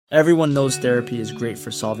Everyone knows therapy is great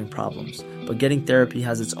for solving problems, but getting therapy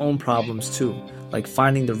has its own problems too, like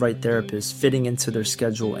finding the right therapist, fitting into their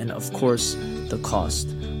schedule, and of course, the cost.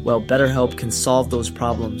 Well, BetterHelp can solve those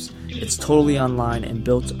problems. It's totally online and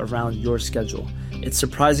built around your schedule. It's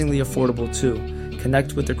surprisingly affordable too.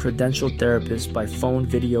 Connect with a credentialed therapist by phone,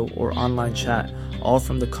 video, or online chat, all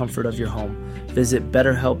from the comfort of your home. Visit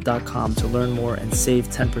BetterHelp.com to learn more and save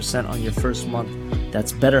 10% on your first month.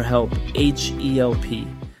 That's BetterHelp, H-E-L-P.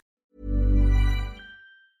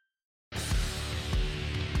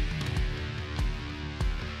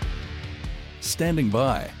 Standing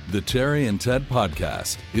by, the Terry and Ted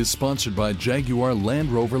podcast is sponsored by Jaguar Land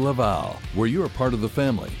Rover Laval, where you're part of the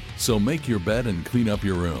family. So make your bed and clean up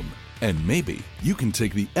your room. And maybe you can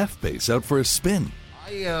take the F-Pace out for a spin.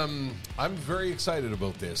 I'm very excited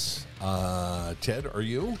about this. Ted, are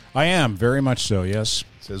you? I am, very much so, yes.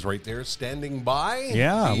 It says right there, standing by.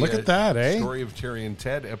 Yeah, look at that, eh? Story of Terry and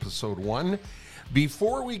Ted, episode 1.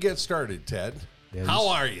 Before we get started, Ted, how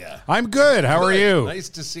are you? I'm good. How are you? Nice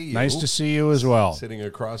to see you. Nice to see you as well. Sitting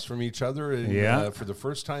across from each other for the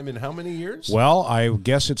first time in how many years? Well, I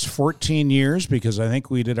guess it's 14 years because I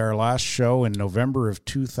think we did our last show in November of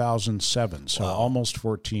 2007, so almost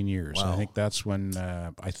 14 years. Wow. I think that's when,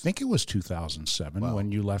 I think it was 2007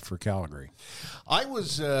 when you left for Calgary. I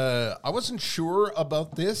wasn't sure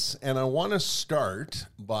about this, and I want to start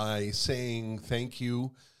by saying thank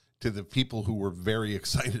you to the people who were very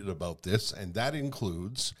excited about this, and that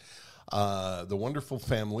includes the wonderful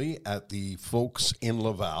family at the folks in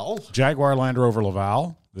Laval. Jaguar Land Rover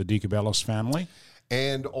Laval, the DiCabellos family.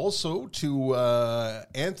 And also to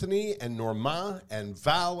Anthony and Normand and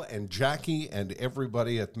Val and Jackie and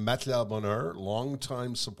everybody at Matelas Bonheur,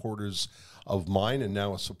 longtime supporters of mine and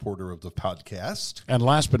now a supporter of the podcast. And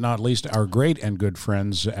last but not least, our great and good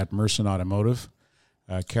friends at Merson Automotive.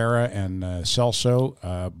 Cara and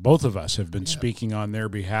Celso, both of us have been speaking on their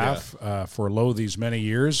behalf for these many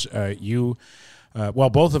years.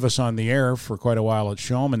 Both of us on the air for quite a while at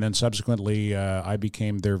Showm, and then subsequently I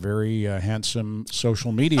became their very handsome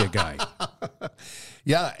social media guy.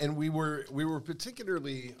 Yeah, and we were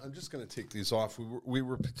particularly, I'm just going to take these off, we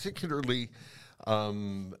were particularly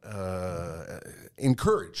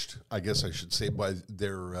encouraged, I guess I should say, by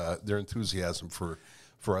their enthusiasm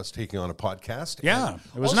for us taking on a podcast. Yeah,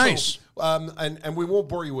 it was nice. And we won't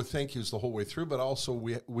bore you with thank yous the whole way through, but also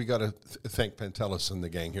we got to thank Pantelis and the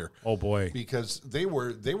gang here. Oh boy, because they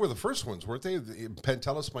were the first ones, weren't they?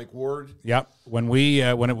 Pantelis, Mike Ward. Yep.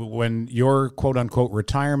 When your quote unquote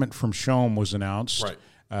retirement from Showm was announced, right.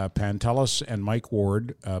 Pantelis and Mike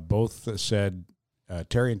Ward both said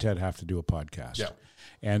Terry and Ted have to do a podcast. Yeah,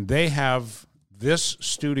 and they have this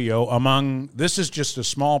studio this is just a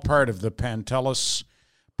small part of the Pantelis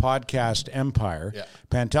podcast empire. Yeah.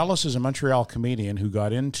 Pantelis is a Montreal comedian who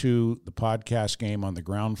got into the podcast game on the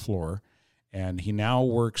ground floor, and he now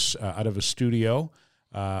works out of a studio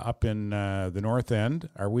up in the North End.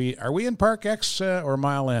 Are we in Park X or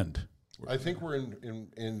Mile End? I think we're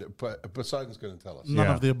in Poseidon's going to tell us. None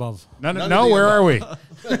of the above. No, where are we?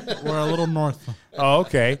 We're a little north. Oh,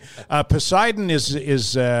 okay. Poseidon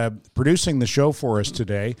is producing the show for us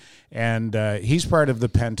today, and he's part of the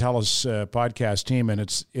Pantelis podcast team, and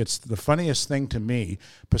it's the funniest thing to me.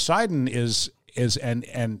 Poseidon is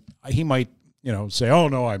and he might say, oh,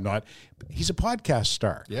 no, I'm not. He's a podcast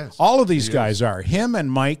star. Yes. All of these guys are. Him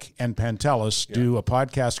and Mike and Pantelis do a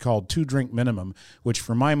podcast called Two Drink Minimum, which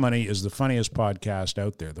for my money is the funniest podcast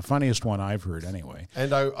out there. The funniest one I've heard anyway.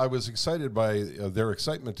 And I was excited by their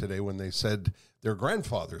excitement today when they said their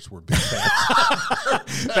grandfathers were big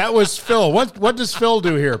fans. That was Phil. What does Phil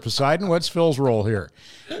do here, Poseidon? What's Phil's role here?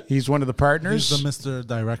 He's one of the partners. He's the Mr.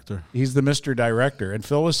 Director. He's the Mr. Director. And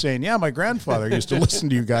Phil was saying, yeah, my grandfather used to listen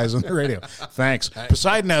to you guys on the radio. Thanks.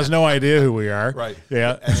 Poseidon has no idea who we are. Right.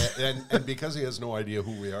 Yeah. And because he has no idea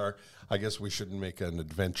who we are, I guess we shouldn't make an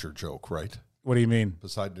adventure joke, right? What do you mean?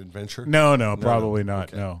 Poseidon Adventure? No, probably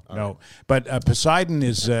not. Okay. No. Right. But Poseidon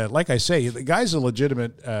is, like I say, the guy's a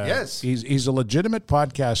legitimate. Yes, he's a legitimate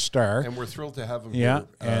podcast star, and we're thrilled to have him. Yeah,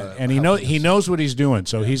 here, and he knows what he's doing,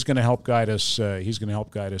 so he's going to help guide us. He's going to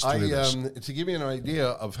help guide us through this. To give you an idea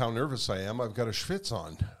of how nervous I am, I've got a schwitz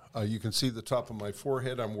on. You can see the top of my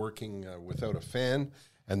forehead. I'm working without a fan.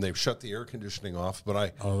 And they've shut the air conditioning off,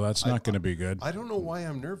 but that's not going to be good. I don't know why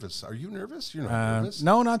I'm nervous. Are you nervous? You're not nervous?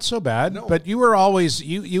 No, not so bad. No. But you were always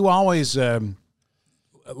you always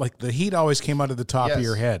like the heat always came out of the top of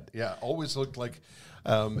your head. Yeah, always looked like,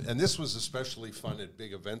 and this was especially fun at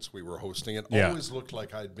big events we were hosting. It Yeah. always looked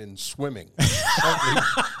like I'd been swimming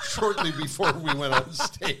shortly before we went on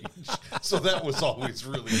stage. So that was always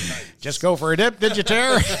really nice. Just go for a dip, did you,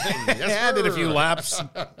 Ter? Yes, Did a sir. few laps.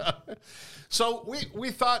 So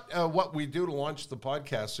we thought what we do to launch the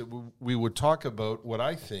podcast, we would talk about what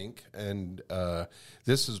I think, and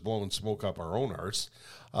this is blowing smoke up our own arse.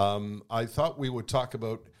 I thought we would talk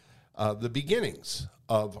about the beginnings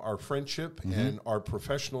of our friendship and our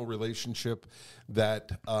professional relationship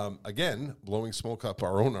that, again, blowing smoke up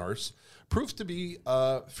our own arse, proved to be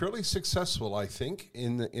fairly successful, I think,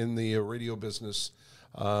 in the radio business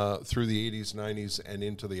through the 80s, 90s, and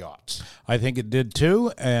into the aughts. I think it did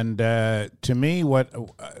too. And to me, what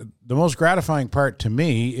the most gratifying part to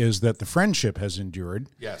me is that the friendship has endured.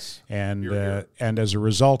 Yes. And You're and as a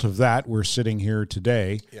result of that, we're sitting here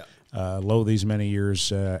today, Yeah. lo these many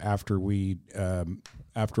years after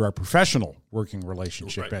after our professional working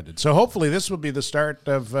relationship Right. ended. So hopefully this will be the start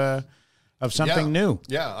of something new.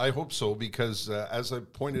 Yeah, I hope so, because as I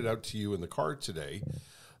pointed out to you in the car today,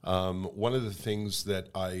 one of the things that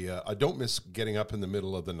I don't miss getting up in the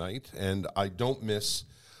middle of the night, and I don't miss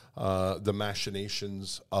the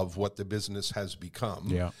machinations of what the business has become.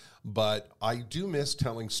 Yeah. But I do miss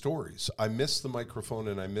telling stories. I miss the microphone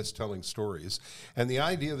and I miss telling stories. And the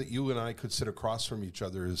idea that you and I could sit across from each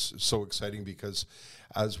other is so exciting, because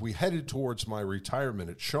as we headed towards my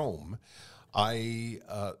retirement at Shome,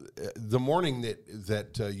 the morning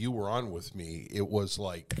that you were on with me, it was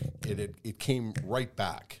like it came right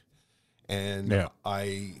back, and Yeah.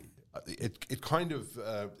 it kind of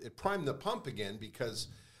it primed the pump again, because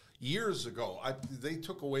years ago they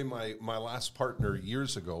took away my last partner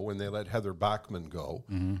years ago when they let Heather Bachman go.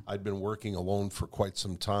 I'd been working alone for quite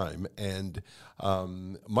some time, and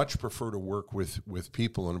much prefer to work with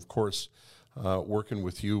people, and of course. Working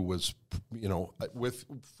with you was, with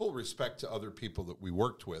full respect to other people that we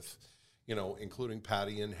worked with, including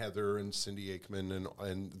Patty and Heather and Cindy Aikman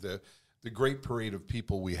and the great parade of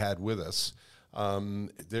people we had with us.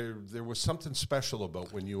 There was something special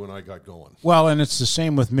about when you and I got going. Well, and it's the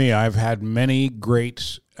same with me. I've had many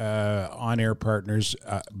great on-air partners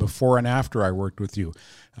before and after I worked with you.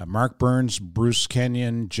 Mark Burns, Bruce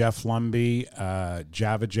Kenyon, Jeff Lumby,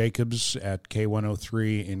 Java Jacobs at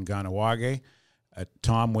K103 in Ganawage,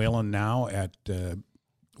 Tom Whalen now at,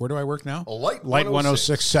 where do I work now? Light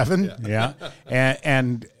 106.7, yeah.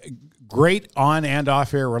 And great on and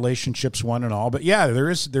off air relationships, one and all. But yeah,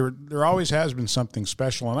 there always has been something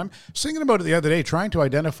special. And I'm thinking about it the other day, trying to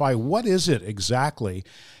identify what is it exactly.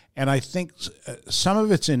 And I think some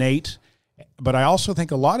of it's innate, but I also think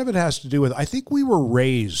a lot of it has to do with, I think we were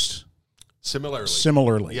raised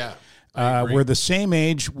similarly. Yeah. We're the same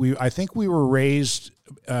age. I think we were raised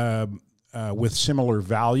with similar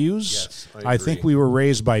values. Yes, I agree. think we were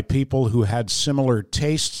raised by people who had similar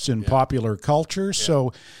tastes in popular culture.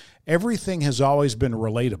 So everything has always been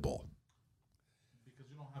relatable. Because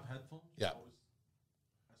you don't have headphones, Yeah. always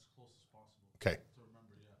as close as possible. Okay. To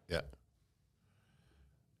remember, Yeah.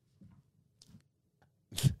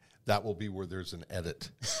 That will be where there's an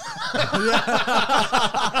edit.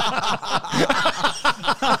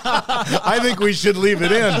 I think we should leave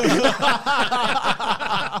it in.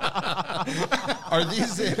 Are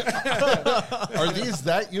these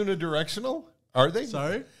that unidirectional? Are they?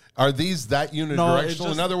 Sorry? Are these that unidirectional? just-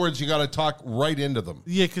 In other words, you got to talk right into them.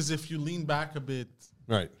 Yeah, because if you lean back a bit,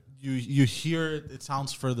 Right. you hear it, it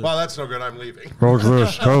sounds further. Well, that's no good. I'm leaving. How's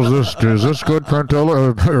this? Is this good,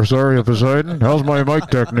 Pantella? Or sorry, Poseidon? How's my mic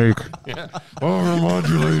technique?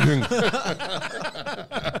 Overmodulating.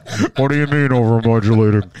 What do you mean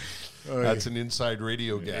overmodulating? That's an inside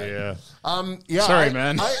radio gag. Yeah. Yeah. Sorry,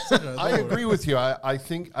 man. I agree with you. I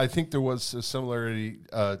think there was a similarity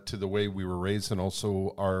to the way we were raised and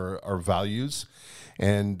also our values.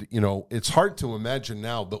 And, it's hard to imagine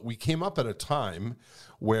now, but we came up at a time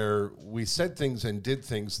where we said things and did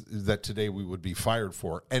things that today we would be fired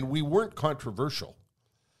for. And we weren't controversial.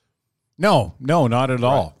 No, not at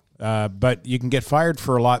all. But you can get fired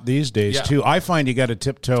for a lot these days, Yeah. too. I find you got to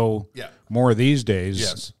tiptoe more these days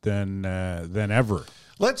Yes. than ever.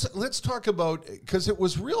 Let's talk about, because it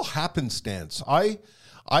was real happenstance. I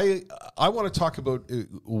want to talk about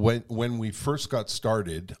when we first got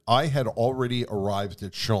started. I had already arrived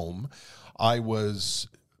at Shome. I was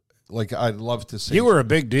like, I'd love to say You were a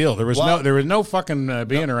big deal. There was no fucking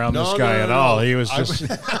being around this guy at all. He was just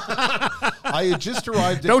I had just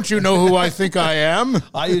arrived. Don't you know who I think I am?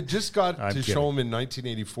 I had just got to kidding. show him in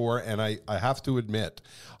 1984, and I have to admit,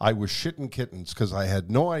 I was shitting kittens because I had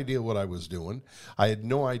no idea what I was doing. I had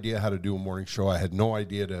no idea how to do a morning show. I had no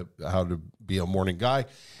idea how to be a morning guy.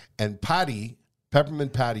 And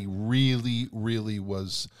Peppermint Patty really, really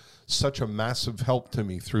was such a massive help to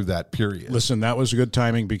me through that period. Listen, that was good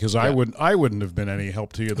timing because I wouldn't have been any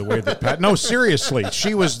help to you the way that Pat. No, seriously,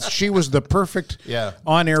 she was the perfect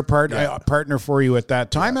on-air partner for you at that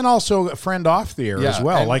time, and also a friend off the air as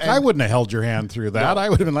well. I wouldn't have held your hand through that. I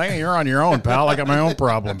would have been like, hey, "You're on your own, pal. I got my own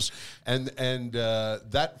problems." And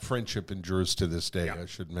that friendship endures to this day. I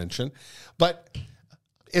should mention, but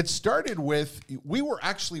it started with we were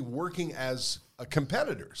actually working as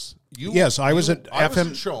competitors. I was at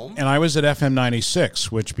FM, Shome. and I was at FM 96,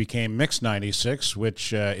 which became Mix 96,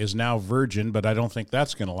 which is now Virgin, but I don't think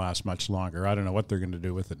that's going to last much longer. I don't know what they're going to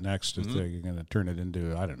do with it next. If they're going to turn it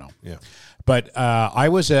into, I don't know. Yeah. But I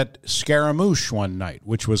was at Scaramouche one night,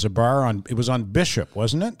 which was a bar it was on Bishop,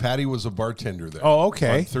 wasn't it? Patty was a bartender there. Oh,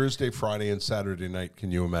 okay. On Thursday, Friday, and Saturday night.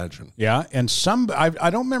 Can you imagine? Yeah, and I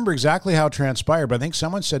don't remember exactly how it transpired, but I think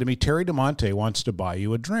someone said to me, Terry DeMonte wants to buy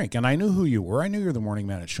you a drink. And I knew who you were. I knew you were the morning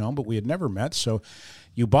man at Shome, but we had never met, so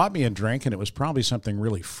you bought me a drink, and it was probably something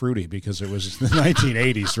really fruity because it was the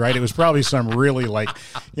 1980s, right? It was probably some really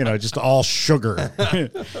just all sugar.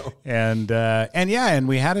 and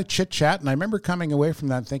we had a chit-chat, and I remember coming away from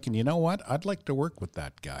that thinking, you know what? I'd like to work with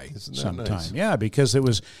that guy sometime. Nice? Yeah, because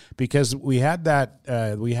we had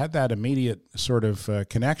that immediate sort of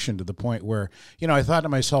connection to the point where, I thought to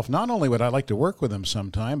myself, not only would I like to work with him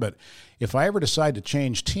sometime, but if I ever decide to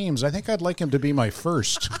change teams, I think I'd like him to be my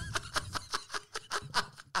first.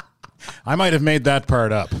 I might have made that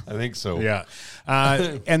part up. I think so. Yeah.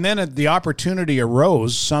 And then the opportunity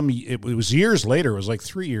arose. It was years later. It was like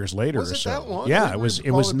 3 years later was or it so. that long? Yeah, it was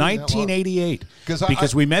 1988.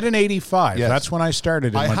 Because we met in 85. Yes. That's when I started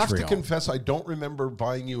in Montreal. I have to confess, I don't remember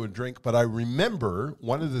buying you a drink, but I remember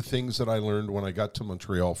one of the things that I learned when I got to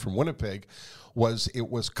Montreal from Winnipeg was it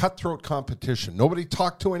was cutthroat competition. Nobody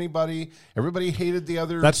talked to anybody. Everybody hated the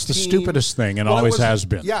other That's the team. stupidest thing and always has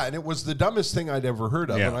been. Yeah, and it was the dumbest thing I'd ever heard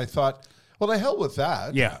of. Yeah. And I thought, well, the hell with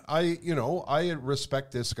that. Yeah. I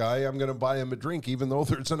respect this guy. I'm going to buy him a drink, even though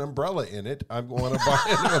there's an umbrella in it. I'm going to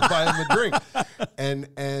buy him a drink.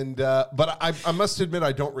 But I must admit,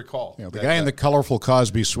 I don't recall. The guy in the colorful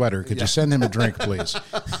Cosby sweater. Could you send him a drink, please?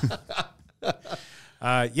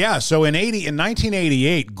 So in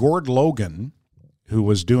 1988, Gord Logan, who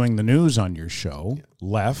was doing the news on your show,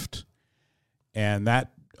 left, and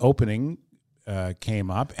that opening came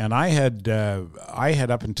up, and I had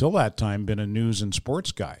up until that time been a news and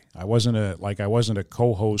sports guy. I wasn't a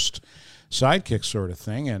co-host sidekick sort of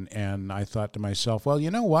thing, and I thought to myself, well, you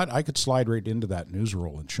know what? I could slide right into that news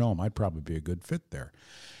role and show him. I'd probably be a good fit there.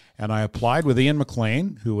 And I applied with Ian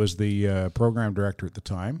McLean, who was the program director at the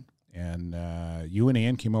time, and you and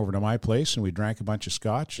Ian came over to my place, and we drank a bunch of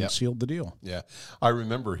scotch and sealed the deal. Yeah. I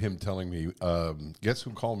remember him telling me, guess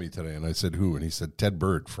who called me today? And I said, who? And he said, Ted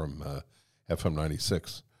Bird from FM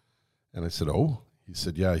 96. And I said, oh? He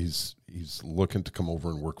said, yeah, he's looking to come over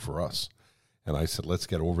and work for us. And I said, let's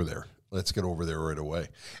get over there. Let's get over there right away.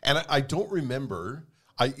 And I don't remember...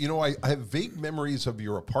 I have vague memories of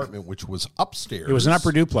your apartment, which was upstairs. It was an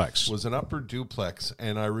upper duplex.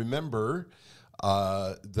 And I remember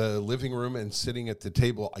the living room and sitting at the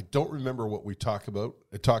table. I don't remember what we talked about.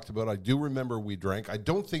 I do remember we drank. I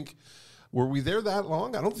don't think... Were we there that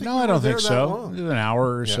long? I don't think. No, we I don't were there think that so. long. An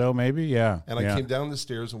hour or so, maybe. Yeah. And I came down the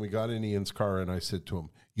stairs, and we got in Ian's car, and I said to him,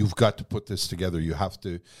 "You've got to put this together. You have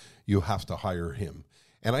to hire him."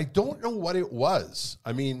 And I don't know what it was.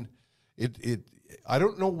 I mean, I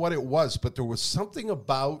don't know what it was, but there was something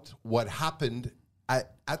about what happened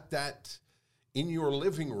at that in your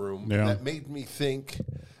living room that made me think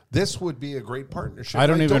this would be a great partnership. I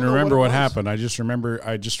don't even remember what happened. I just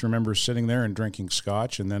remember sitting there and drinking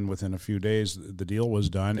scotch, and then within a few days the deal was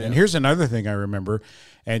done. Yeah. And here's another thing I remember,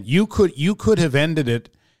 and you could have ended it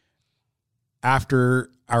after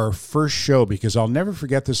our first show, because I'll never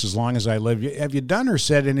forget this as long as I live. Have you done or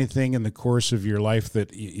said anything in the course of your life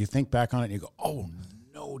that you think back on it and you go, oh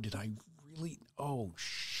no, did I really? Oh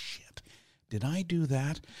shit, did I do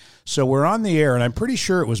that? So we're on the air, and I'm pretty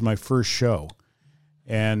sure it was my first show.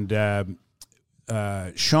 And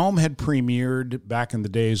Shome had premiered back in the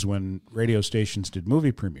days when radio stations did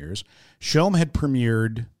movie premieres. Shome had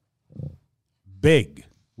premiered Big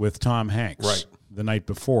with Tom Hanks the night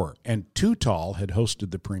before, and Too Tall had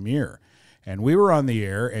hosted the premiere. And we were on the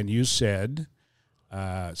air, and you said,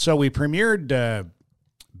 so we premiered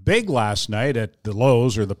Big last night at the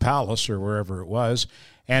Lowe's or the Palace or wherever it was,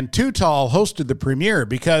 And Too Tall hosted the premiere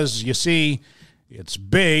because, you see, it's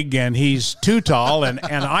big and he's too tall. And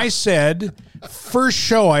I said, first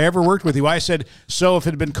show I ever worked with you, I said, so if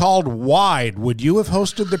it had been called Wide, would you have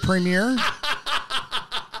hosted the premiere?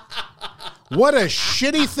 What a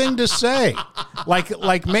shitty thing to say.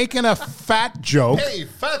 Like making a fat joke. Hey,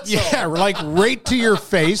 fatso. Yeah, like right to your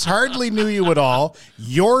face. Hardly knew you at all.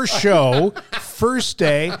 Your show, first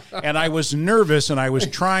day, and I was nervous and I was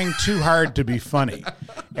trying too hard to be funny.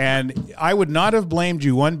 And I would not have blamed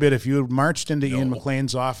you one bit if you had marched into Ian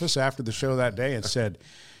McLean's office after the show that day and said,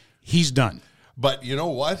 he's done. But you know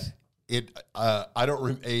what? I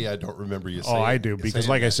don't remember you saying. Oh, I do, because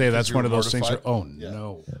like I say, that's one of those things. Yeah.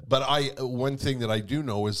 No. But one thing that I do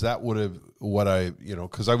know is that would have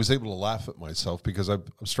because I was able to laugh at myself because I've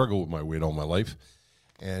struggled with my weight all my life,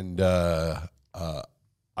 and I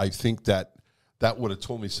think that would have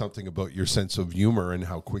told me something about your sense of humor and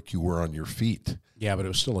how quick you were on your feet. Yeah, but it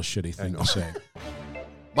was still a shitty thing to say.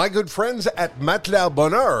 My good friends at Matelas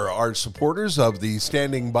Bonheur are supporters of the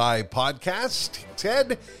Standing By podcast.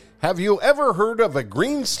 Ted, have you ever heard of a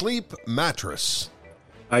Green Sleep mattress?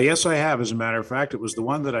 Yes, I have. As a matter of fact, it was the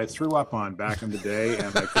one that I threw up on back in the day,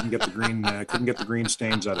 and I couldn't get the green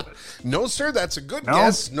stains out of it. No, sir. That's a good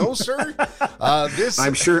guess. No, sir.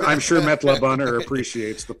 I'm sure Matelas Bonheur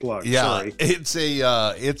appreciates the plug. Yeah, Sorry. It's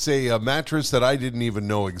a mattress that I didn't even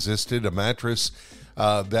know existed. A mattress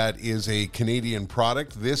that is a Canadian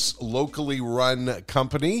product. This locally run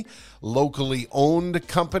company, locally owned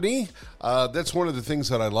company. That's one of the things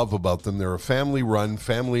that I love about them. They're a family-run,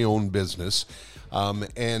 family-owned business.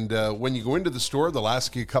 And when you go into the store, they'll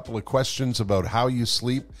ask you a couple of questions about how you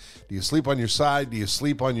sleep. Do you sleep on your side? Do you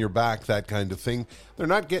sleep on your back? That kind of thing. They're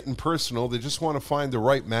not getting personal. They just want to find the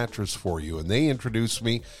right mattress for you. And they introduced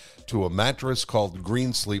me to a mattress called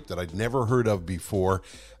Green Sleep that I'd never heard of before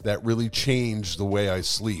that really changed the way I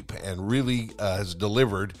sleep and really has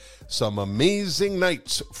delivered some amazing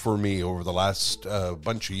nights for me over the last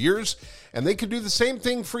bunch of years. And they could do the same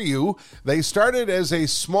thing for you. They started as a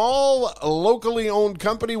small, locally owned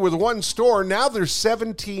company with one store. Now there's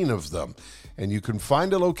 17 of them. And you can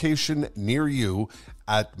find a location near you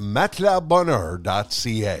at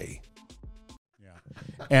matelasbonheur.ca.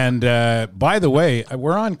 And by the way,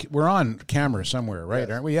 we're on camera somewhere, right?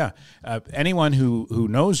 Yes. Aren't we? Yeah. Anyone who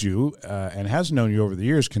knows you and has known you over the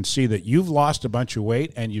years can see that you've lost a bunch of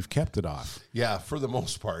weight and you've kept it off. Yeah, for the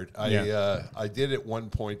most part. I did at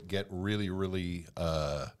one point get really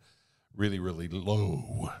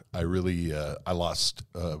low. I lost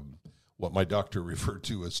what my doctor referred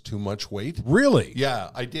to as too much weight. Really?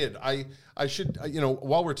 Yeah, I did. I should,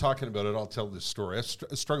 while we're talking about it, I'll tell this story. I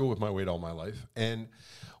struggled with my weight all my life. And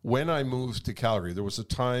when I moved to Calgary, there was a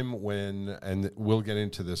time when, and we'll get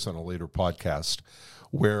into this on a later podcast,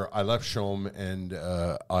 where I left Shome and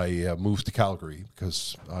I moved to Calgary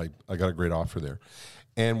because I got a great offer there.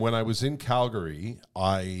 And when I was in Calgary,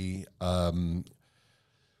 I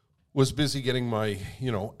was busy getting my,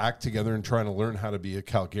 act together and trying to learn how to be a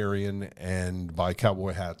Calgarian and buy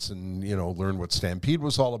cowboy hats and, learn what Stampede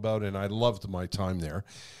was all about. And I loved my time there.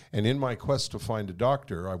 And in my quest to find a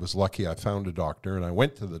doctor, I was lucky I found a doctor, and I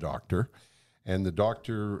went to the doctor. And the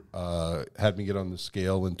doctor had me get on the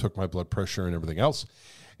scale and took my blood pressure and everything else.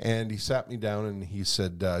 And he sat me down and he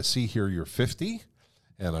said, see here, you're 50.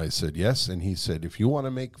 And I said, yes. And he said, if you want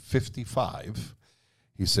to make 55,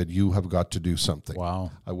 he said, you have got to do something.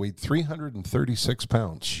 Wow. I weighed 336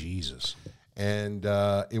 pounds. Jesus. And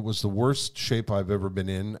it was the worst shape I've ever been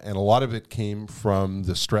in. And a lot of it came from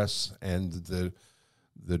the stress and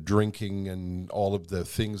the drinking and all of the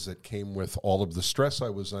things that came with all of the stress I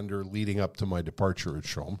was under leading up to my departure at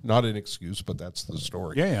Shome. Not an excuse, but that's the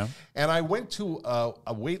story. Yeah. And I went to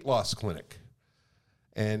a weight loss clinic.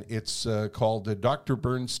 And it's called Dr.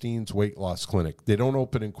 Bernstein's Weight Loss Clinic. They don't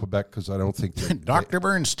open in Quebec because I don't think they're... Dr.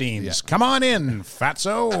 Bernstein's. Yeah. Come on in,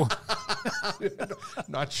 fatso.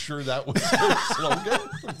 Not sure that was their slogan.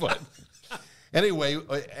 But anyway,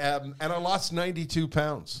 and I lost 92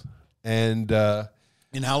 pounds. And...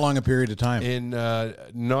 in how long a period of time? In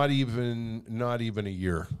not even a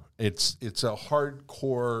year. It's a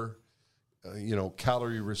hardcore...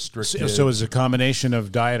 calorie restricted. So is it a combination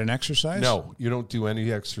of diet and exercise? No, you don't do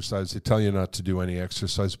any exercise. They tell you not to do any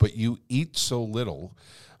exercise, but you eat so little.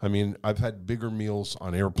 I mean, I've had bigger meals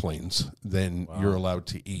on airplanes than you're allowed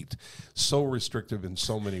to eat. So restrictive in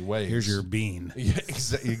so many ways. Here's your bean. Yeah,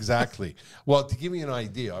 exactly. Well, to give you an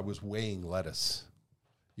idea, I was weighing lettuce.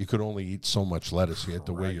 You could only eat so much lettuce. You had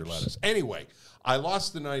to weigh your lettuce. Anyway, I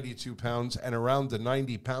lost the 92 pounds, and around the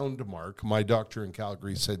 90-pound mark, my doctor in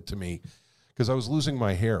Calgary said to me, because I was losing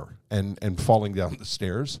my hair and falling down the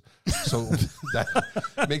stairs. So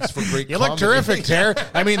that makes for great You look comedy. terrific, Ter.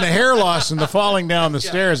 I mean, the hair loss and the falling down the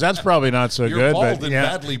stairs, that's probably not so You're good. bald But and yeah.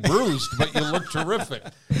 badly bruised, but you look terrific.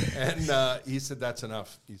 And he said, "That's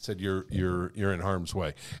enough." He said, "You're in harm's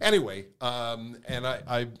way." Anyway, and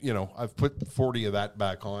I've put 40 of that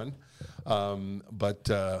back on, but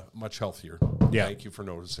much healthier. Yeah. Thank you for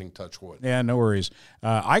noticing. Touch wood. Yeah, no worries.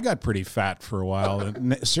 I got pretty fat for a while.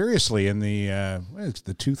 Seriously, in the it's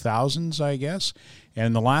the 2000s, I guess. And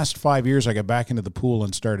in the last 5 years, I got back into the pool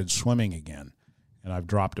and started swimming again. And I've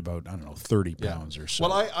dropped about, 30 pounds or so.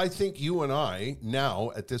 Well, I think you and I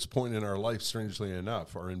now, at this point in our life, strangely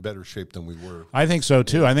enough, are in better shape than we were. I think so,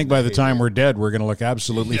 too. I think by the time we're dead, we're going to look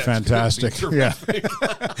absolutely Yeah, it's fantastic. gonna be Yeah.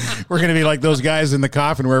 We're going to be like those guys in the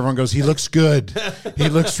coffin where everyone goes, he looks good. He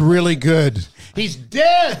looks really good. He's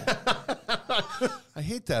dead. I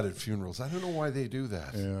hate that at funerals. I don't know why they do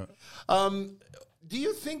that. Yeah. Do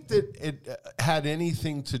you think that it had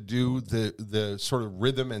anything to do, the sort of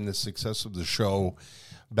rhythm and the success of the show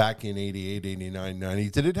back in 88, 89, 90?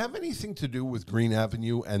 Did it have anything to do with Green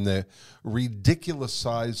Avenue and the ridiculous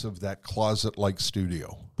size of that closet-like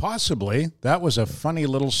studio? Possibly. That was a funny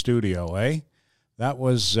little studio, eh? That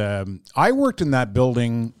was, I worked in that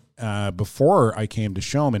building before I came to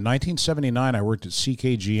Shome. In 1979, I worked at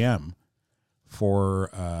CKGM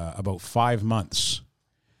for about 5 months.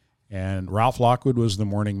 And Ralph Lockwood was the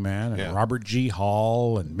morning man, and Robert G.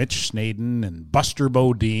 Hall, and Mitch Snaden, and Buster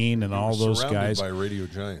Bodine, and all those guys. Surrounded by radio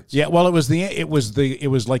giants. Yeah, well, it was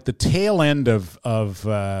like the tail end of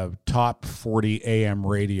top 40 AM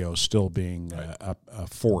radio still being a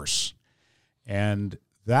force, and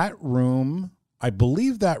that room, I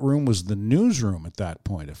believe that room was the newsroom at that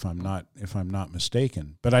point, if I'm not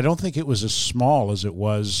mistaken. But I don't think it was as small as it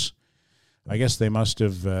was. I guess they must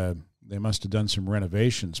have done some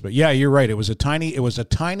renovations. But yeah, you're right. It was a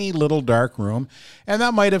tiny little dark room, and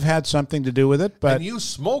that might have had something to do with it. But And you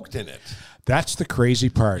smoked in it. that's the crazy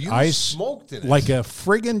part. You smoked in it. like a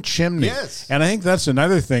friggin' chimney. Yes. And I think that's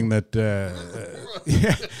another thing that.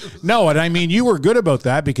 No, and I mean, you were good about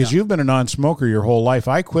that because you've been a non-smoker your whole life.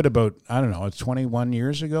 I quit about, it's 21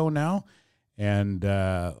 years ago now, and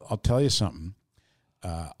I'll tell you something.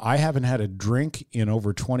 I haven't had a drink in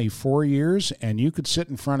over 24 years, and you could sit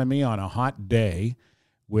in front of me on a hot day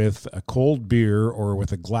with a cold beer or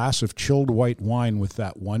with a glass of chilled white wine with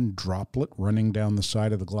that one droplet running down the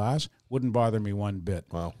side of the glass. Wouldn't bother me one bit.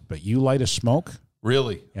 Wow. But you light a smoke,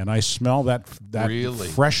 Really? and I smell that Really?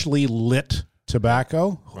 freshly lit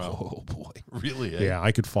tobacco. Wow. Oh, boy. Really? Eh? Yeah,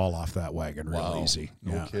 I could fall off that wagon real Wow. easy.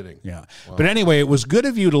 No Yeah. kidding. Yeah. But anyway, it was good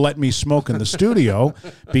of you to let me smoke in the studio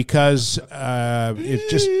because it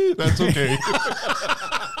just... That's okay.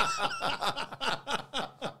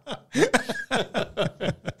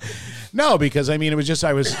 No, because I mean, it was just,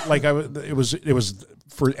 it was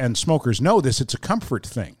for, and smokers know this, it's a comfort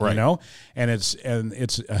thing, Right. you know, and it's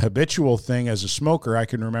a habitual thing as a smoker. I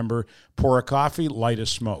can remember pour a coffee, light a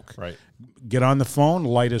smoke. Right. Get on the phone,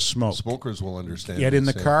 light a smoke. Smokers will understand. Get in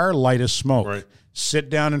the this, yeah. car, light a smoke. Right. Sit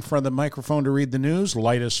down in front of the microphone to read the news,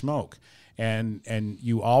 light a smoke. And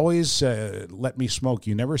you always let me smoke.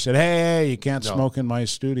 You never said, hey, you can't smoke in my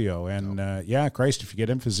studio. And Christ, if you get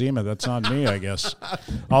emphysema, that's on me, I guess.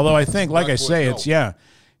 Although I think, like I say,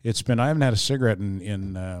 it's been, I haven't had a cigarette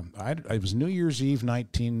in it was New Year's Eve,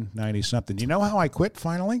 1990 something. Do you know how I quit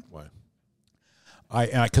finally? Why?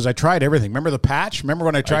 Because I tried everything. Remember the patch? Remember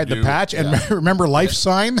when I tried the patch? And remember Life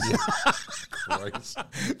Sign? Christ.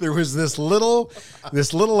 There was this little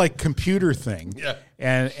like computer thing,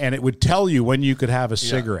 and it would tell you when you could have a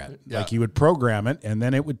cigarette. Yeah. Like you would program it, and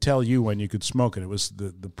then it would tell you when you could smoke it. It was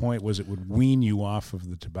the point was it would wean you off of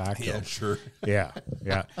the tobacco. Yeah, sure. Yeah.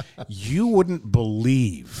 You wouldn't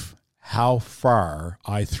believe how far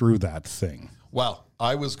I threw that thing. Well,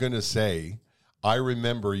 I was going to say, I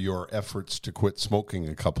remember your efforts to quit smoking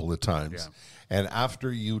a couple of times. Yeah. And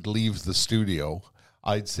after you'd leave the studio,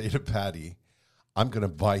 I'd say to Patty, I'm going to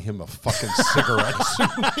buy him a fucking cigarette soon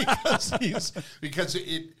because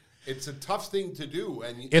it's a tough thing to do.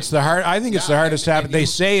 And it's the hard. I think it's the hardest habit. They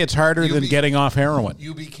say it's harder than getting off heroin.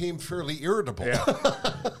 You became fairly irritable.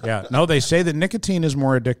 Yeah. No, they say that nicotine is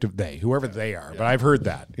more addictive. Whoever they are, but I've heard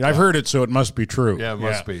that. I've heard it, so it must be true. Yeah, it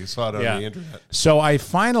must be. You saw it on the internet. So I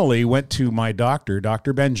finally went to my doctor,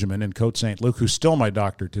 Dr. Benjamin in Côte St. Luc, who's still my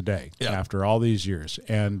doctor today after all these years.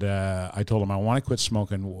 And I told him, I want to quit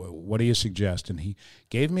smoking. What do you suggest? And he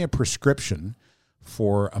gave me a prescription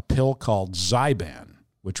for a pill called Zyban,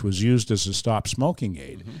 which was used as a stop smoking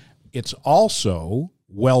aid. Mm-hmm. It's also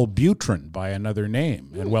Wellbutrin by another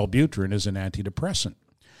name, and Wellbutrin is an antidepressant.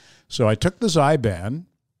 So I took the Zyban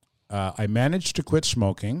I managed to quit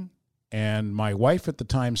smoking, and my wife at the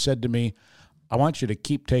time said to me, I want you to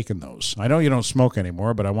keep taking those. I know you don't smoke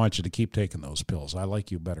anymore, but I want you to keep taking those pills. I like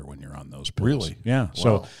you better when you're on those pills. Really? Yeah.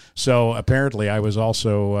 Wow. So apparently I was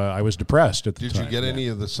also I was depressed at the time. Did you get any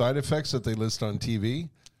of the side effects that they list on TV?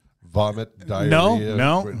 Vomit, diarrhea?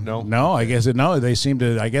 No. I guess they seem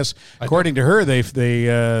to. I guess according to her,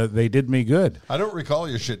 they did me good. I don't recall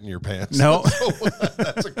you shitting your pants. No, so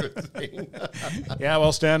that's a good thing. Yeah,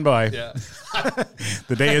 well, stand by. Yeah,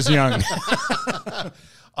 the day is young.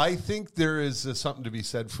 I think there is something to be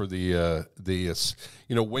said for the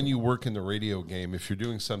when you work in the radio game, if you're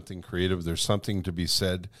doing something creative, there's something to be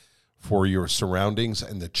said for your surroundings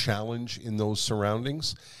and the challenge in those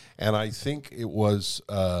surroundings. And I think it was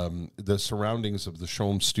the surroundings of the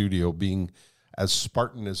Shome studio being as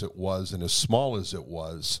Spartan as it was and as small as it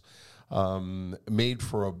was, made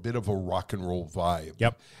for a bit of a rock and roll vibe.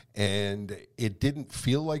 Yep. And it didn't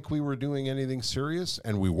feel like we were doing anything serious,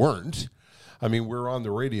 and we weren't. I mean, we're on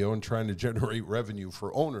the radio and trying to generate revenue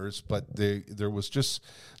for owners, but there was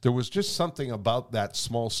just something about that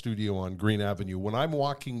small studio on Green Avenue. When I'm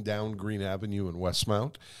walking down Green Avenue in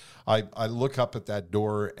Westmount, I look up at that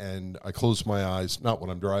door and I close my eyes. Not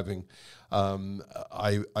when I'm driving.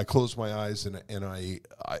 I close my eyes and I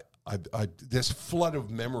this flood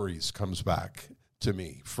of memories comes back to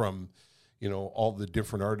me from all the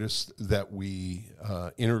different artists that we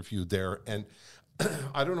interviewed there. And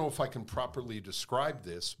I don't know if I can properly describe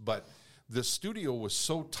this, but the studio was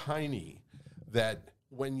so tiny that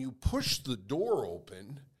when you push the door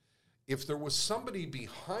open, if there was somebody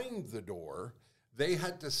behind the door, they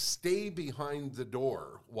had to stay behind the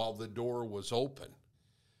door while the door was open.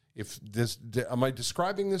 Am I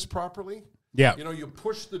describing this properly? Yeah. You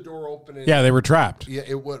push the door open. And they were trapped. Yeah,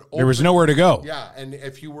 it would open. There was nowhere to go. Yeah, and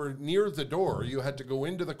if you were near the door, you had to go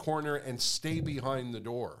into the corner and stay behind the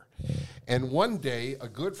door. And one day, a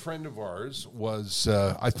good friend of ours was,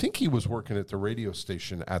 I think he was working at the radio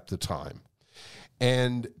station at the time.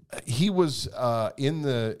 And he was in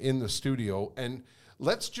the studio. And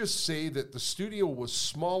let's just say that the studio was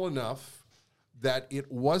small enough that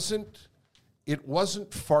it wasn't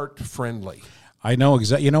fart friendly. I know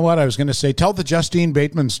exactly. You know what I was going to say? Tell the Justine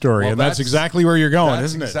Bateman story, and that's exactly where you're going,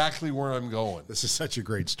 isn't it? That's exactly where I'm going. This is such a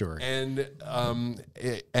great story. And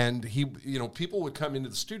he, people would come into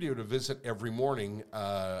the studio to visit every morning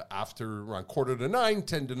after around 8:45,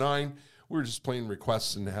 10 to 9. We were just playing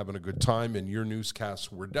requests and having a good time, and your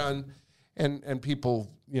newscasts were done. And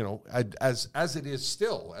people, as it is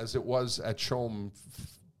still, as it was at Shome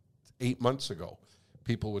 8 months ago,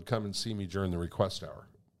 people would come and see me during the request hour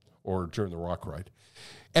or during the rock ride.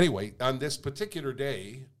 Anyway, on this particular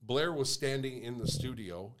day, Blair was standing in the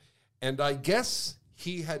studio, and I guess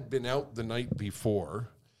he had been out the night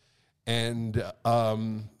before, and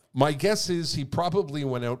my guess is he probably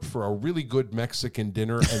went out for a really good Mexican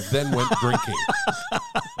dinner and then went drinking.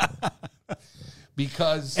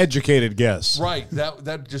 Because educated guess. Right,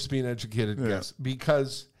 that'd just be an educated guess.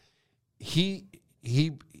 Because he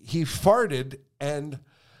farted and...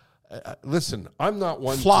 listen, I'm not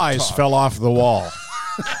one Flies to talk. fell off the wall.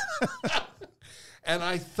 And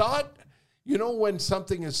I thought, when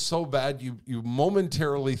something is so bad, you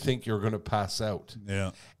momentarily think you're going to pass out.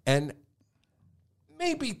 Yeah. And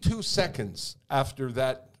maybe 2 seconds after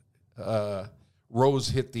that rose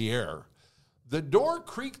hit the air, the door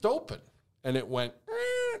creaked open and it went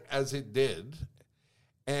as it did.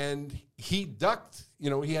 And he ducked,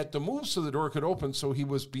 he had to move so the door could open. So he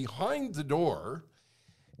was behind the door.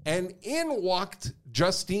 And in walked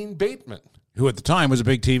Justine Bateman, who at the time was a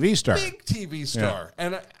big TV star. Big TV star.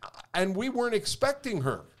 Yeah. And we weren't expecting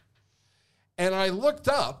her. And I looked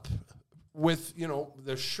up with,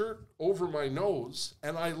 the shirt over my nose,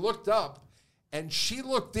 and I looked up, and she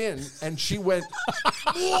looked in, and she went,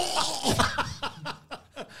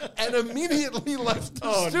 and immediately left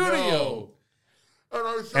the studio.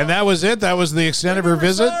 No. And that was it? That was the extent of her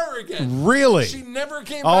visit? Saw her again. Really? She never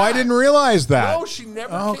came back. Oh, I didn't realize that. No, she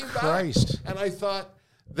never came Christ. back. And I thought,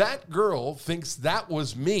 that girl thinks that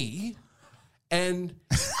was me, and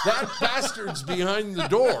that bastard's behind the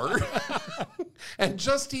door, and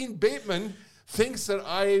Justine Bateman thinks that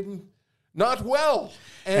I'm not well.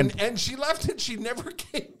 And she left and she never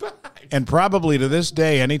came back. And probably to this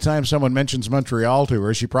day, anytime someone mentions Montreal to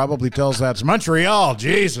her, she probably tells that's Montreal.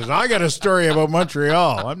 Jesus, I got a story about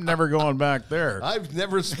Montreal. I'm never going back there. I've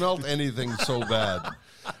never smelled anything so bad.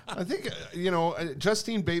 I think,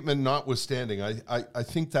 Justine Bateman notwithstanding, I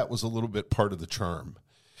think that was a little bit part of the charm.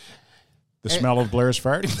 The smell of Blair's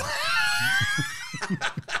fart?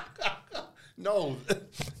 No.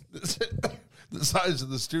 The size of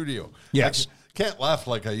the studio. Yes. can't laugh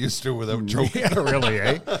like I used to without joking. Yeah, really,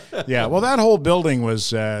 eh? Yeah. Well, that whole building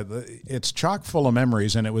was it's chock full of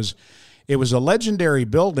memories, and it was a legendary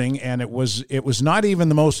building, and it was not even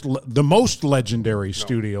the most legendary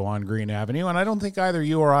studio on Green Avenue. And I don't think either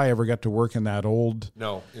you or I ever got to work in that old.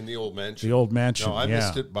 No, in the old mansion. The old mansion. No, I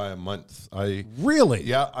missed it by a month. Really?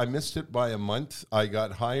 Yeah, I missed it by a month. I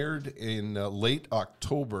got hired in late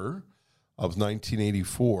October of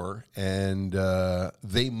 1984, and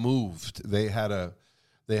they moved. They had a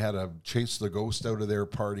Chase the Ghost out of their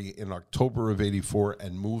party in October of 84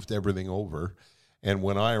 and moved everything over. And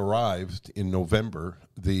when I arrived in November,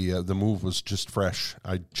 the move was just fresh.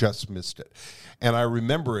 I just missed it. And I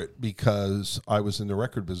remember it because I was in the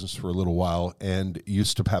record business for a little while and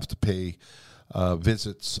used to have to pay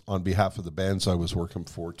visits on behalf of the bands I was working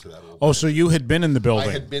for to that old so you had been in the building.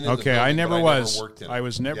 I had been in the Okay, building, I never but was. never worked in it. I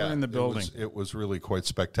was never in the building. It was really quite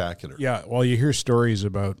spectacular. Yeah, well, you hear stories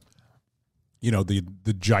about,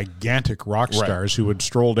 the gigantic rock stars who would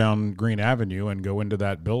stroll down Green Avenue and go into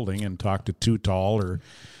that building and talk to Too Tall or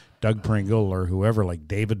Doug Pringle or whoever, like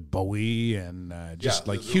David Bowie and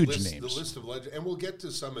huge names. The list of legends, and we'll get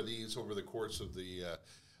to some of these over the course of the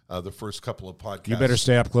first couple of podcasts. You better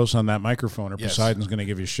stay up close on that microphone or Poseidon's going to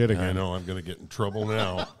give you shit again. I know, I'm going to get in trouble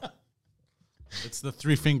now. It's the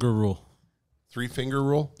 3-finger rule. 3-finger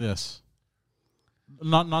rule? Yes.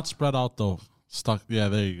 Not spread out, though. Stuck. Yeah,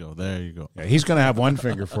 there you go. There you go. Yeah, he's going to have one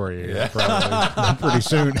finger for you probably pretty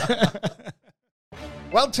soon.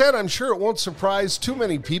 Well, Ted, I'm sure it won't surprise too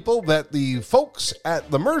many people that the folks at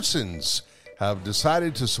the Mersons have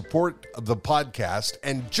decided to support the podcast,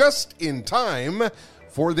 and just in time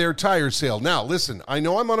for their tire sale. Now, listen, I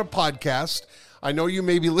know I'm on a podcast. I know you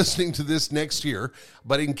may be listening to this next year,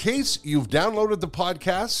 but in case you've downloaded the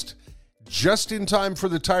podcast just in time for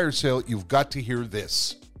the tire sale, you've got to hear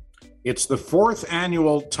this. It's the 4th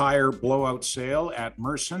annual tire blowout sale at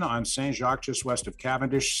Merson on St. Jacques, just west of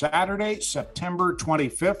Cavendish, Saturday, September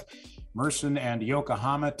 25th. Merson and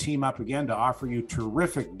Yokohama team up again to offer you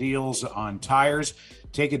terrific deals on tires.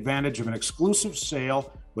 Take advantage of an exclusive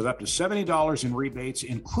sale with up to $70 in rebates,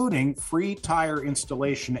 including free tire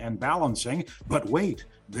installation and balancing. But wait,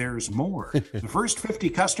 there's more. The first 50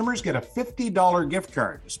 customers get a $50 gift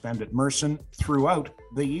card to spend at Merson throughout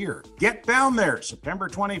the year. Get down there September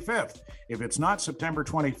 25th. If it's not September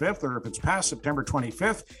 25th, or if it's past September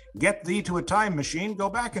 25th, get thee to a time machine, go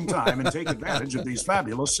back in time, and take advantage of these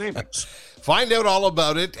fabulous savings. Find out all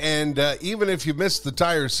about it, and even if you missed the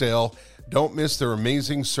tire sale, don't miss their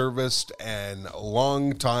amazing service and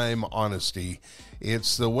long-time honesty.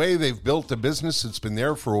 It's the way they've built a business that's been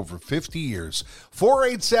there for over 50 years.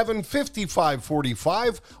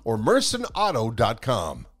 487-5545 or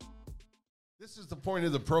mersonauto.com. This is the point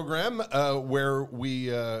of the program where we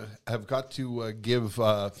have got to give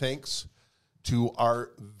thanks to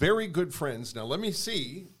our very good friends. Now, let me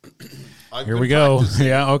see. Here we go.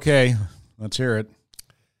 Yeah, okay. Let's hear it.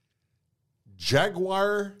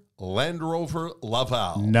 Jaguar Land Rover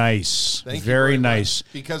Laval. Nice. Thank you very nice.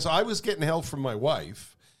 much. Because I was getting hell from my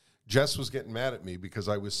wife. Jess was getting mad at me because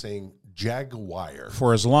I was saying Jaguar.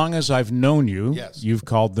 For as long as I've known you, yes, you've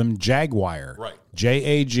called them Jaguar. Right.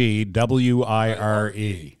 Jagwire.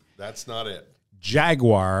 That's not it.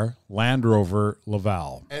 Jaguar Land Rover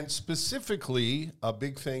Laval. And specifically, a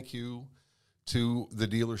big thank you to the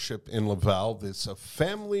dealership in Laval. It's a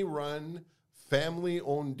family-run,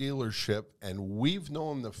 family-owned dealership, and we've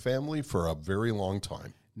known the family for a very long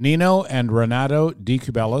time. Nino and Renato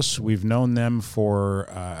DiCubelis, we've known them for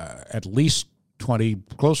at least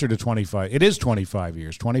closer to 25. It is 25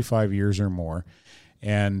 years or more.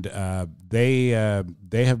 And they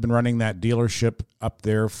have been running that dealership up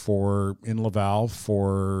there in Laval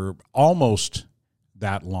for almost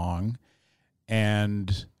that long.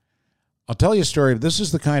 And I'll tell you a story. This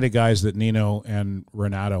is the kind of guys that Nino and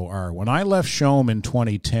Renato are. When I left Shome in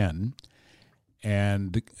 2010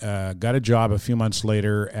 and got a job a few months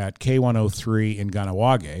later at K103 in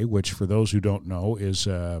Kahnawake, which for those who don't know is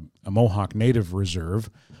a Mohawk Native Reserve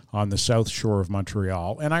on the south shore of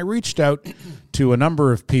Montreal. And I reached out to a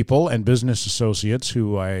number of people and business associates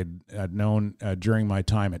who I had known during my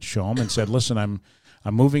time at Shome and said, listen, I'm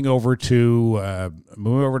moving over to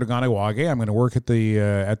Kahnawake. I'm going to work at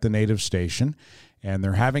the Native Station, and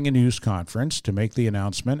they're having a news conference to make the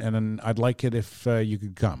announcement, and I'd like it if you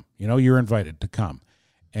could come. You know, you're invited to come.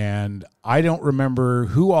 And I don't remember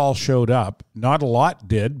who all showed up. Not a lot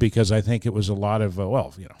did, because I think it was a lot of,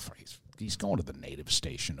 he's going to the Native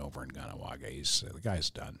Station over in Kahnawake. The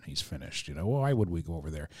guy's done. He's finished. Why would we go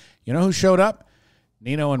over there? You know who showed up?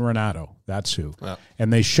 Nino and Renato. That's who. Wow.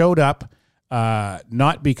 And they showed up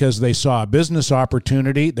not because they saw a business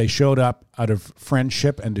opportunity. They showed up out of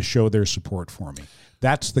friendship and to show their support for me.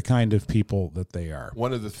 That's the kind of people that they are.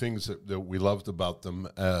 One of the things that we loved about them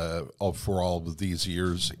for all of these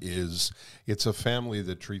years is it's a family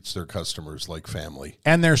that treats their customers like family.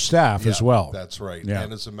 And their staff as well. That's right. Yeah.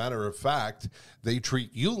 And as a matter of fact, they treat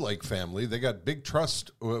you like family. They got big trust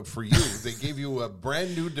for you. They gave you a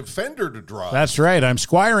brand new Defender to drive. That's right. I'm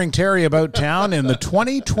squiring Terry about town in the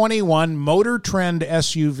 2021 Motor Trend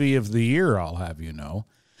SUV of the year, I'll have you know.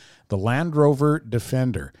 The Land Rover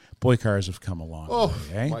Defender. Boy, cars have come along.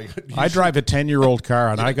 My God. I drive a 10-year-old car,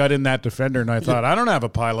 and I got in that Defender, and I thought, I don't have a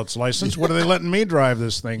pilot's license. What are they letting me drive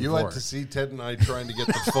this thing You for? went to see Ted and I trying to get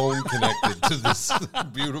the phone connected to this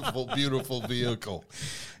beautiful, beautiful vehicle.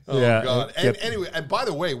 Oh, Yeah, God. And anyway, and by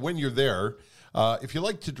the way, when you're there, if you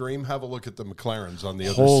like to dream, have a look at the McLarens on the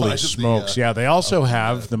other Holy side smokes. of the... Yeah, they also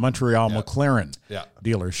have the Montreal McLaren Yeah.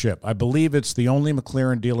 dealership. I believe it's the only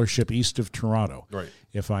McLaren dealership east of Toronto, Right.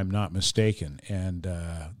 if I'm not mistaken. And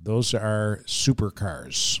those are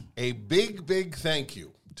supercars. A big, big thank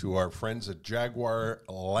you to our friends at Jaguar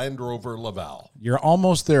Land Rover Laval. You're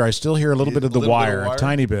almost there. I still hear a little bit of the little bit of wire, wire? a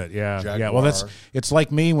tiny bit. Yeah. Yeah. Jaguar. Well, it's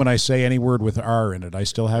like me when I say any word with R in it. I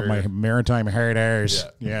still have my maritime hard R's.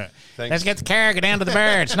 Yeah. Thanks. Let's get the car, go down to the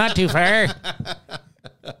bar. It's not too far.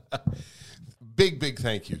 Big, big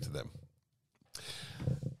thank you to them.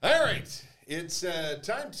 All right. It's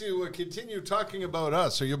time to continue talking about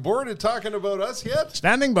us. Are you bored of talking about us yet?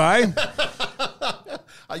 Standing by.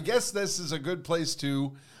 I guess this is a good place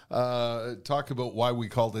to talk about why we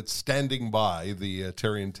called it Standing By, the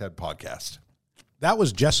Terry and Ted podcast. That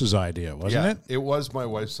was Jess's idea, wasn't it? It was my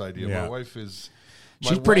wife's idea. Yeah. My wife is...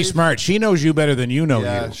 She's pretty smart. She knows you better than you know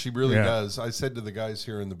Yeah, you. she really does. I said to the guys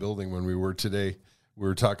here in the building when we were today, we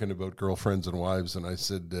were talking about girlfriends and wives, and I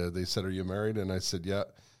said, they said, are you married? And I said, yeah,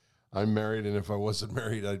 I'm married, and if I wasn't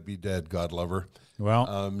married, I'd be dead, God love her.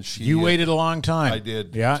 Well, you waited a long time. I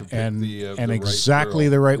did. Yeah, to pick and the exactly right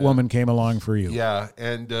the girl. right woman came along for you. Yeah,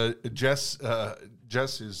 and Jess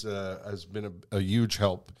is has been a huge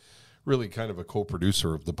help, really kind of a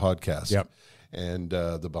co-producer of the podcast. Yep. And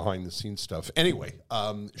the behind-the-scenes stuff. Anyway,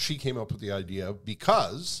 she came up with the idea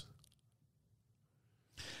because...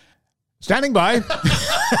 Standing by.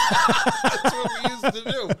 That's what we used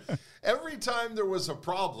to do. Every time there was a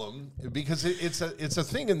problem, because it's a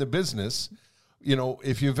thing in the business, you know,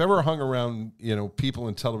 if you've ever hung around, you know, people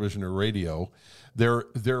in television or radio,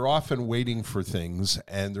 they're often waiting for things,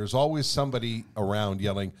 and there's always somebody around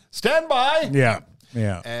yelling, "Stand by!" Yeah.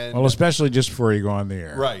 Yeah. And well, especially just before you go on the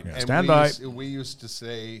air. Right. Yeah. And Stand by. We used to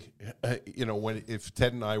say, you know, if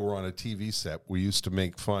Ted and I were on a TV set, we used to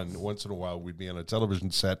make fun. Once in a while, we'd be on a television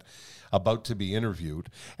set about to be interviewed.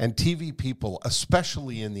 And TV people,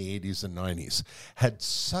 especially in the 80s and 90s, had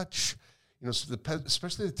such, you know,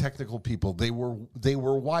 especially the technical people, they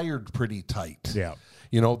were wired pretty tight. Yeah.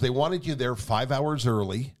 You know, they wanted you there 5 hours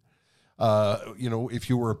early. You know, if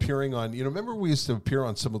you were appearing on, you know, remember we used to appear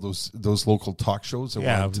on some of those local talk shows that were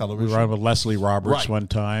on television? We were on with Leslie Roberts one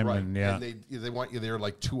time. Right. And yeah. And they want you there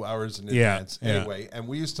like 2 hours in Yeah, advance. yeah. Anyway, and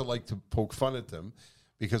we used to like to poke fun at them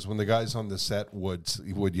because when the guys on the set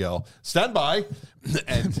would yell, "Stand by,"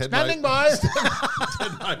 and Ted Standing by.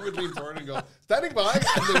 Ted and I would lean forward and go, "Standing by,"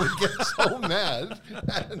 and they would get so mad.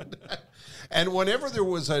 And whenever there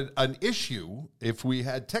was an issue, if we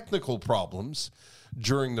had technical problems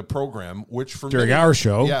during the program, which for During our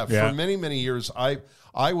show, for many years, I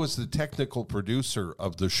was the technical producer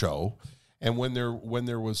of the show. And when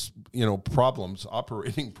there was, you know, problems,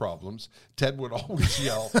 operating problems, Ted would always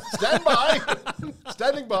yell, "Stand by,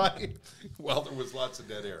 standing by." Well, there was lots of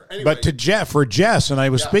dead air. Anyway, But for Jess, and I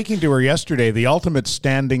was speaking to her yesterday, the ultimate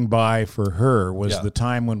standing by for her was the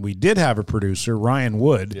time when we did have a producer, Ryan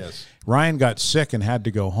Wood. Yes. Ryan got sick and had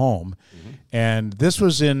to go home. Mm-hmm. And this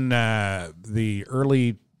was in the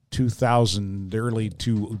early 2000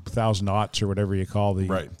 aughts or whatever you call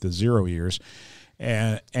the 0 years.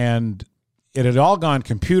 And it had all gone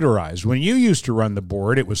computerized. When you used to run the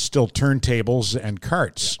board, it was still turntables and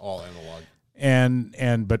carts. all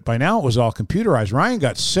analog. But by now it was all computerized. Ryan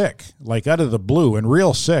got sick, like out of the blue, and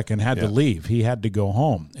real sick, and had to leave. He had to go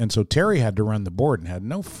home. And so Terry had to run the board and had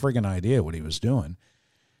no friggin' idea what he was doing.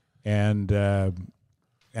 And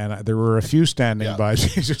there were a few standing by.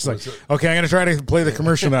 She's just like, okay, I'm going to try to play the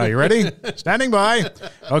commercial now. You ready? Standing by.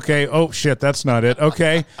 Okay. Oh, shit, that's not it.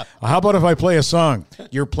 Okay. How about if I play a song?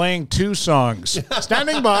 You're playing 2 songs.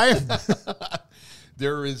 Standing by.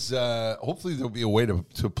 There is hopefully there'll be a way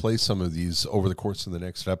to play some of these over the course of the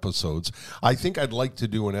next episodes. I think I'd like to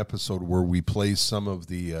do an episode where we play some of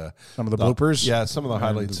the bloopers. Yeah, some of the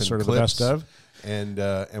highlights and sort of clips, the best of.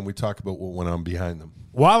 And we talk about what went on behind them.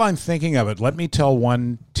 While I'm thinking of it, let me tell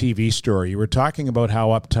one TV story. You were talking about how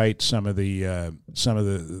uptight some of the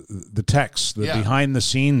techs, the behind the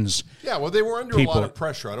scenes. Yeah, well, they were under people. a lot of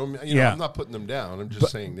pressure. I don't, I'm not putting them down. I'm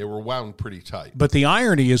just saying they were wound pretty tight. But the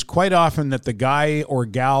irony is quite often that the guy or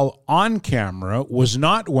gal on camera was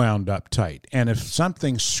not wound up tight, and if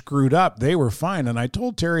something screwed up, they were fine. And I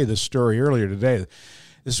told Terry this story earlier today.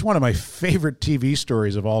 This is one of my favorite TV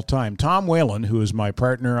stories of all time. Tom Whalen, who is my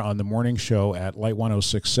partner on the morning show at Light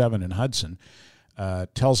 106.7 in Hudson,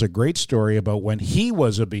 tells a great story about when he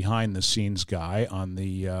was a behind-the-scenes guy on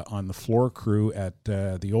the floor crew at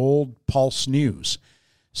the old Pulse News,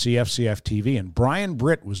 CFCF TV. And Brian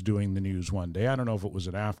Britt was doing the news one day. I don't know if it was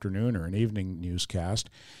an afternoon or an evening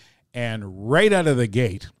newscast. And right out of the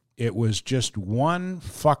gate, it was just one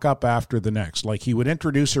fuck up after the next. Like he would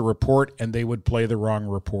introduce a report and they would play the wrong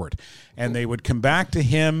report. And they would come back to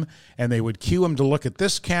him and they would cue him to look at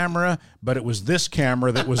this camera, but it was this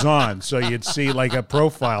camera that was on. So you'd see like a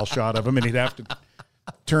profile shot of him and he'd have to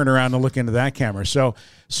turn around and look into that camera. So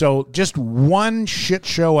just one shit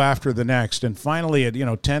show after the next. And finally at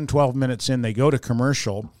 10, 12 minutes in, they go to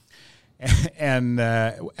commercial. And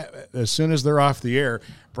as soon as they're off the air,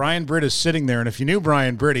 Brian Britt is sitting there. And if you knew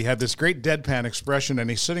Brian Britt, he had this great deadpan expression, and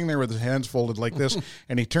he's sitting there with his hands folded like this.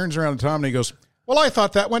 And he turns around to Tom and he goes, "Well, I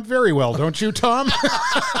thought that went very well, don't you, Tom?"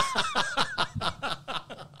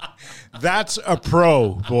 That's a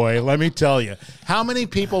pro, boy, let me tell you. How many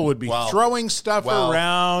people would be throwing stuff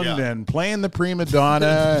around and playing the prima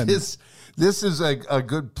donna? This is a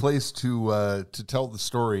good place to tell the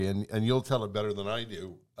story, and you'll tell it better than I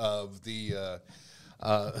do. Of the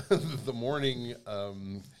morning,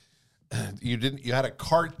 you had a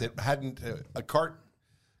cart that hadn't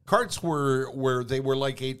carts were they were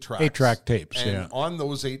like 8-tracks. 8-track tapes, and on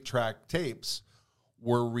those 8-track tapes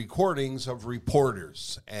were recordings of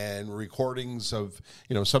reporters and recordings of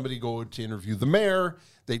somebody go to interview the mayor.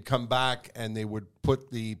 They'd come back and they would put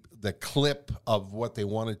the clip of what they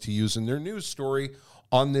wanted to use in their news story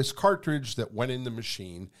on this cartridge that went in the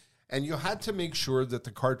machine. And you had to make sure that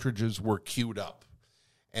the cartridges were queued up.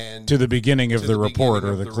 And to the beginning of the report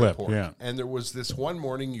or the clip. Report. Yeah. And there was this one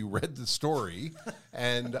morning you read the story,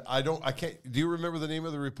 and I can't. Do you remember the name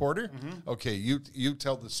of the reporter? Mm-hmm. Okay, you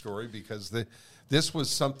tell the story because this was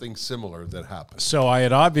something similar that happened. So I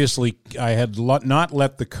had not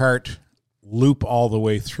let the cart loop all the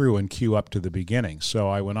way through and queue up to the beginning. So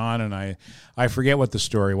I went on and I forget what the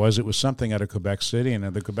story was. It was something out of Quebec City and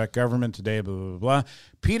the Quebec government today, blah, blah, blah.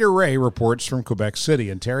 Peter Ray reports from Quebec City,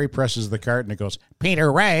 and Terry presses the cart and it goes,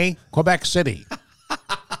 "Peter Ray, Quebec City."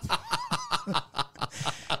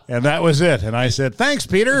 And that was it. And I said, "Thanks,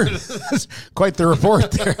 Peter." Quite the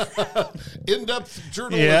report there. In-depth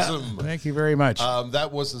journalism. Yeah, thank you very much.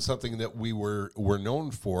 That wasn't something that we were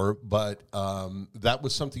known for, but that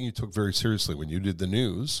was something you took very seriously. When you did the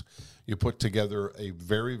news, you put together a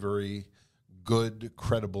very, very good,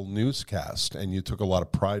 credible newscast, and you took a lot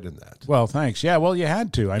of pride in that. Well, thanks. Yeah, well, you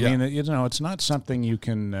had to. I mean, it's not something you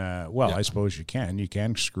can, I suppose you can. You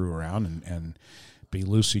can screw around and be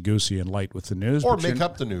loosey-goosey and light with the news. Or make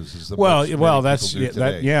up the news. Is the that's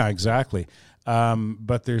exactly.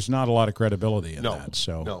 But there's not a lot of credibility in that.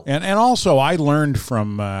 So, and also I learned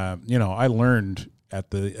from, at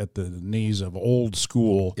the knees of old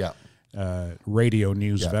school radio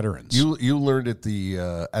news veterans. You learned at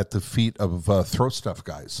the feet of throw stuff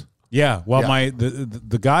guys. Yeah, well,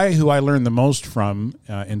 the guy who I learned the most from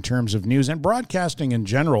in terms of news and broadcasting in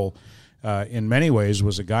general, in many ways,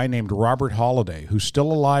 was a guy named Robert Holliday, who's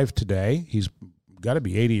still alive today. He's got to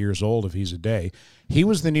be 80 years old if he's a day. He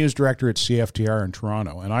was the news director at CFTR in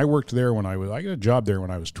Toronto, and I worked there I got a job there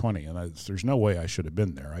when I was 20, and there's no way I should have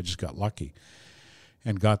been there. I just got lucky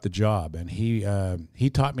and got the job, and he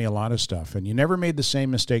taught me a lot of stuff. And you never made the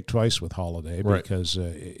same mistake twice with Holliday because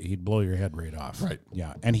he'd blow your head right off. Right.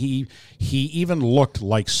 Yeah, and he even looked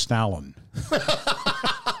like Stalin.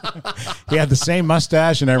 He had the same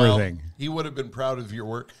mustache and everything. Well, he would have been proud of your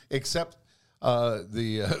work, except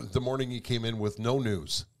the morning he came in with no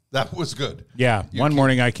news. That was good. Yeah, one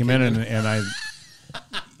morning I came in and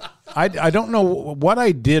I don't know what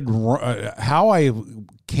I did, how I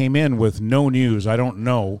came in with no news. I don't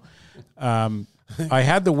know. I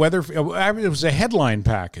had the weather. It was a headline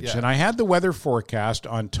package, and I had the weather forecast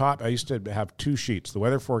on top. I used to have two sheets, the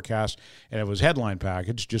weather forecast, and it was headline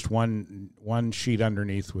package, just one sheet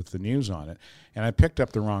underneath with the news on it. And I picked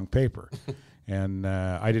up the wrong paper. And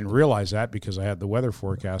I didn't realize that because I had the weather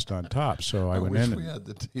forecast on top. So I went wish in. we had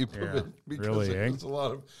the tape of it because really, it was a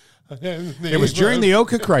lot of. It was during the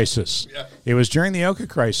Oka crisis. Yeah. It was during the Oka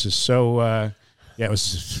crisis. So, it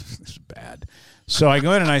was bad. So I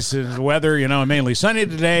go in and I said, the weather, mainly sunny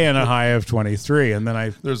today and a high of 23. And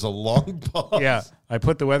then there's a long pause. Yeah, I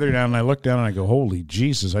put the weather down and I looked down and I go, holy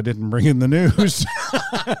Jesus, I didn't bring in the news.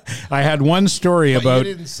 I had one story But about.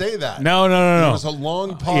 you didn't say that. No. There was a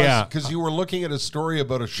long pause Yeah. because you were looking at a story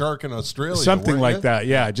about a shark in Australia. Something weren't like you? that,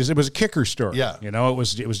 yeah. It was a kicker story. Yeah. it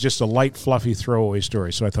was just a light, fluffy throwaway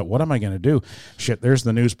story. So I thought, what am I going to do? Shit, there's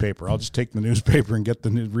the newspaper. I'll just take the newspaper and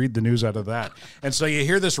read the news out of that. And so you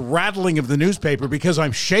hear this rattling of the newspaper because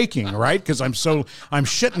I'm shaking, right? Because I'm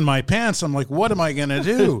shitting my pants. I'm like, what am I going to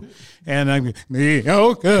do? And I'm the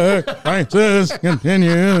Oka crisis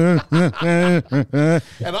continues.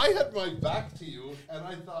 And I had my back to you, and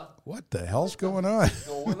I thought, What the hell's going on?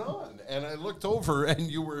 And I looked over, and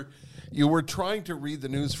you were trying to read the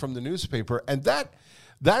news from the newspaper, and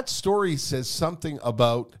that story says something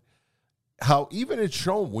about how even at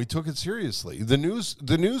Shome we took it seriously. The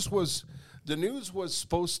news was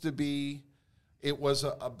supposed to be. It was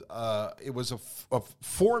a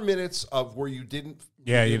 4 minutes of where you didn't.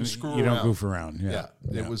 Yeah, you you didn't screw don't around. goof around. Yeah,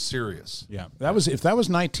 it was serious. Yeah, if that was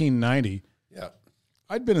 1990. Yeah.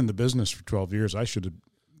 I'd been in the business for 12 years. I should have.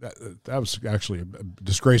 That was actually a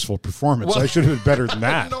disgraceful performance. I should have been better than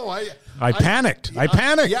that. No, I panicked. I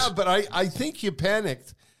panicked. Yeah, but I think you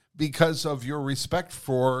panicked because of your respect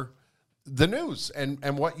for the news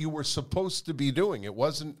and what you were supposed to be doing. It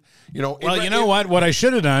wasn't, Well, you know what? What I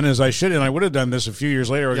should have done is I would have done this a few years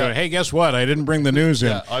later. Going, hey, guess what? I didn't bring the news in.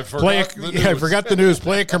 Yeah, I forgot the news. I forgot the news.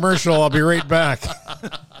 Play a commercial. I'll be right back.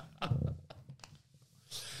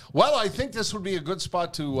 Well, I think this would be a good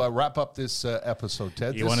spot to wrap up this episode,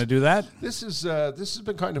 Ted. You want to do that? This has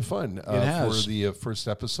been kind of fun has. for the first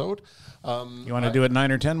episode. You want to do it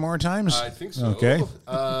 9 or 10 more times? I think so. Okay.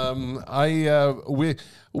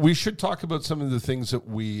 We should talk about some of the things that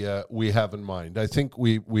we have in mind. I think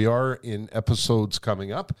we are in episodes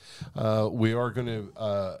coming up. We are going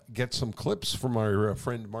to get some clips from our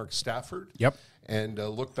friend Mark Stafford. Yep. And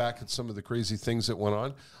look back at some of the crazy things that went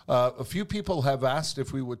on. A few people have asked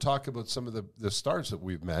if we would talk about some of the stars that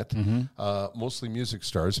we've met, mostly music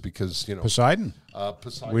stars, because Poseidon.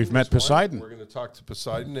 Poseidon. We've met Poseidon. We're going to talk to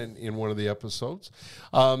Poseidon in one of the episodes.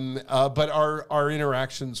 But our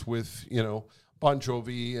interactions with Bon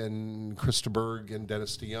Jovi and Krista Berg and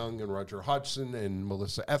Dennis DeYoung and Roger Hodgson and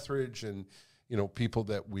Melissa Etheridge and people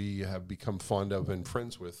that we have become fond of and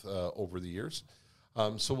friends with over the years.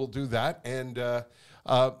 So we'll do that, and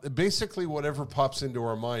basically whatever pops into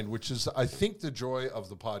our mind, which is, I think, the joy of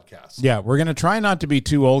the podcast. Yeah, we're going to try not to be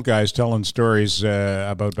two old guys telling stories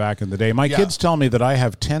about back in the day. My kids tell me that I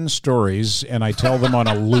have 10 stories, and I tell them on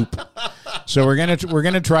a loop. So we're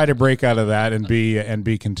gonna try to break out of that and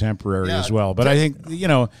be contemporary as well. But I think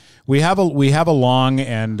we have a long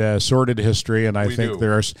and sordid history, and I think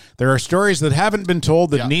there are stories that haven't been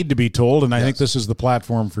told that need to be told, and I think this is the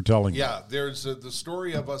platform for telling. Yeah, there's the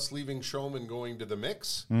story of us leaving Shome and going to the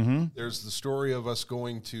Mix. Mm-hmm. There's the story of us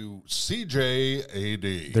going to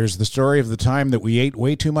CJAD. There's the story of the time that we ate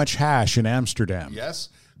way too much hash in Amsterdam. Yes.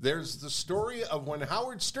 There's the story of when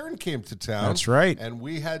Howard Stern came to town. That's right. And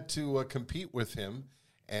we had to compete with him.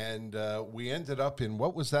 And we ended up in,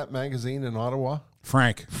 what was that magazine in Ottawa?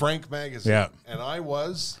 Frank magazine. Yeah. And I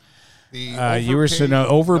was the you were an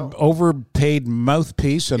overpaid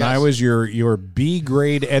mouthpiece, and I was your B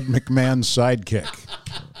grade Ed McMahon sidekick.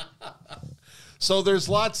 So there's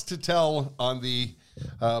lots to tell on the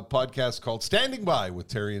podcast called Standing By with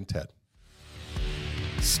Terry and Ted.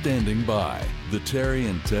 Standing By, the Terry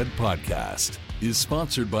and Ted podcast, is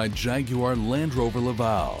sponsored by Jaguar Land Rover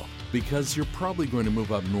Laval, because you're probably going to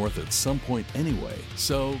move up north at some point anyway,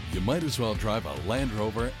 so you might as well drive a Land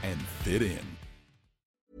Rover and fit in.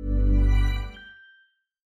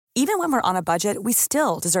 Even when we're on a budget, we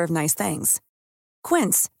still deserve nice things.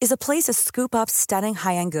 Quince is a place to scoop up stunning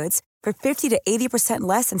high-end goods for 50 to 80%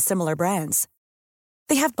 less than similar brands.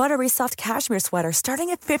 They have buttery soft cashmere sweaters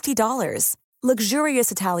starting at $50,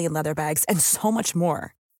 luxurious Italian leather bags, and so much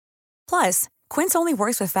more. Plus, Quince only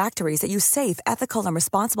works with factories that use safe, ethical, and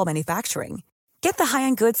responsible manufacturing. Get the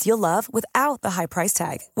high-end goods you'll love without the high price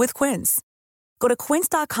tag with Quince. Go to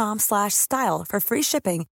quince.com/style for free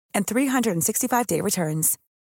shipping and 365-day returns.